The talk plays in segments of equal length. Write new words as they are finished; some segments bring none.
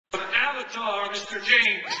Avatar, Mr.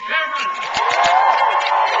 James Cameron.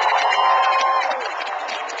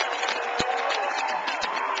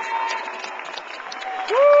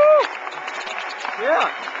 Woo!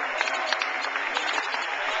 Yeah.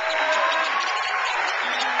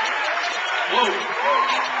 Whoa,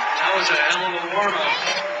 that was a hell of a warm-up.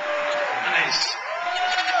 Nice.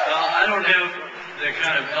 I don't have the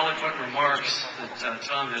kind of eloquent remarks that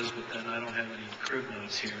Tom has, but then I don't have any crib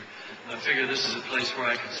notes here. I figure this is a place where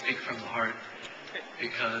I can speak from the heart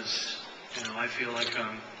because, you know, I feel like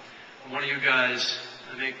I'm one of you guys.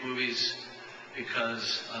 I make movies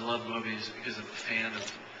because I love movies, because I'm a fan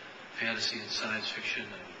of fantasy and science fiction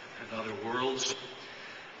and other worlds.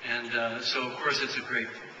 And so, of course, it's a great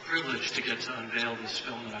privilege to get to unveil this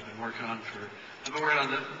film that I've been working on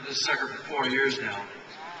this sucker for 4 years now.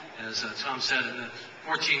 As Tom said,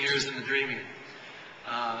 14 years in the dreaming.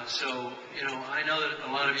 So, you know, I know that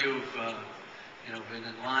a lot of you have, you know, been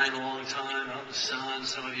in line a long time, out in the sun,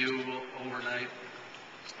 some of you overnight,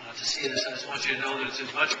 to see this. I just want you to know that it's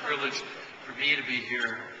as much a privilege for me to be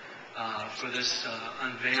here for this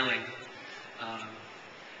unveiling.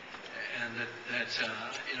 And that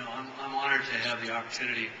you know, I'm honored to have the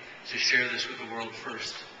opportunity to share this with the world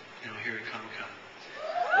first, you know, here at Comic-Con.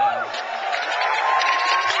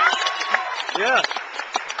 Yeah.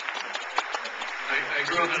 I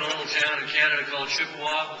grew up in a little town in Canada called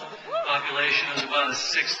Chippewa. Population is about a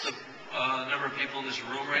sixth of the number of people in this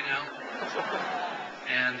room right now.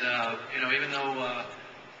 And you know, even though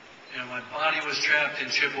you know, my body was trapped in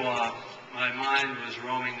Chippewa, my mind was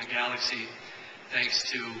roaming the galaxy, thanks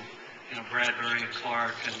to, you know, Bradbury and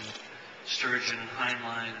Clark and Sturgeon and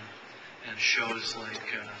Heinlein and shows like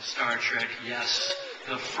Star Trek, yes,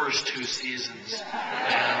 the first 2 seasons,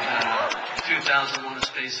 and 2001: A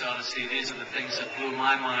Space Odyssey. These are the things that blew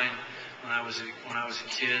my mind when I was a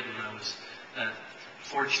kid, when I was that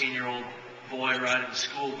 14-year-old boy riding the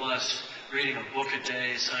school bus, reading a book a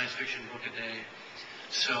day, science fiction book a day.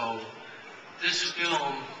 So this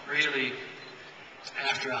film really,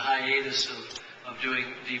 after a hiatus of doing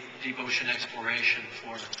deep ocean exploration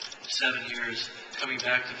for 7 years, coming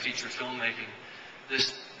back to feature filmmaking,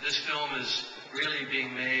 this film is really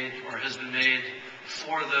being made, or has been made,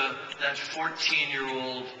 for that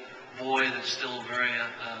 14-year-old boy that's still very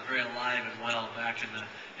alive and well back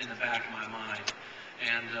in the back of my mind.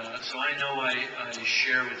 And so I know I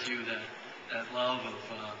share with you that love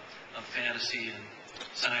of fantasy and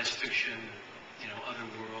science fiction, you know, other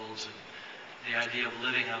worlds, and the idea of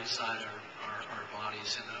living outside our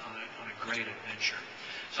bodies on a great adventure.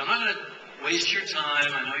 So I'm not going to waste your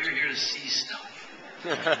time. I know you're here to see stuff. I'm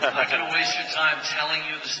not going to waste your time telling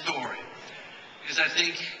you the story, because I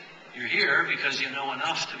think you're here because you know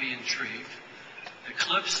enough to be intrigued. The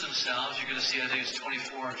clips themselves, you're going to see, I think it's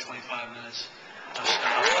 24 or 25 minutes of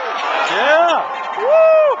stuff. Yeah!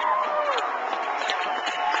 Woo!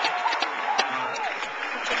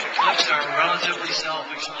 The clips are relatively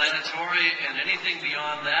self-explanatory, and anything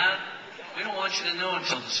beyond that, we don't want you to know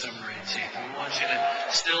until December 18th. We want you to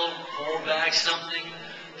still hold back something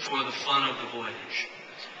for the fun of the voyage.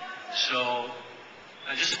 So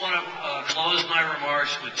I just want to close my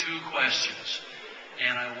remarks with 2 questions.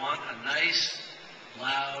 And I want a nice,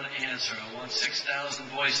 loud answer. I want 6,000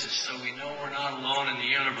 voices so we know we're not alone in the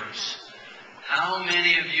universe. How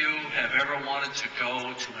many of you have ever wanted to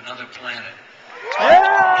go to another planet?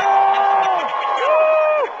 Yeah!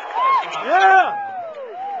 Yeah!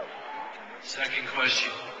 Second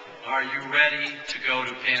question. Are you ready to go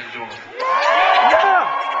to Pandora? Yeah!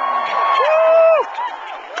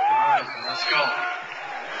 All right, let's go.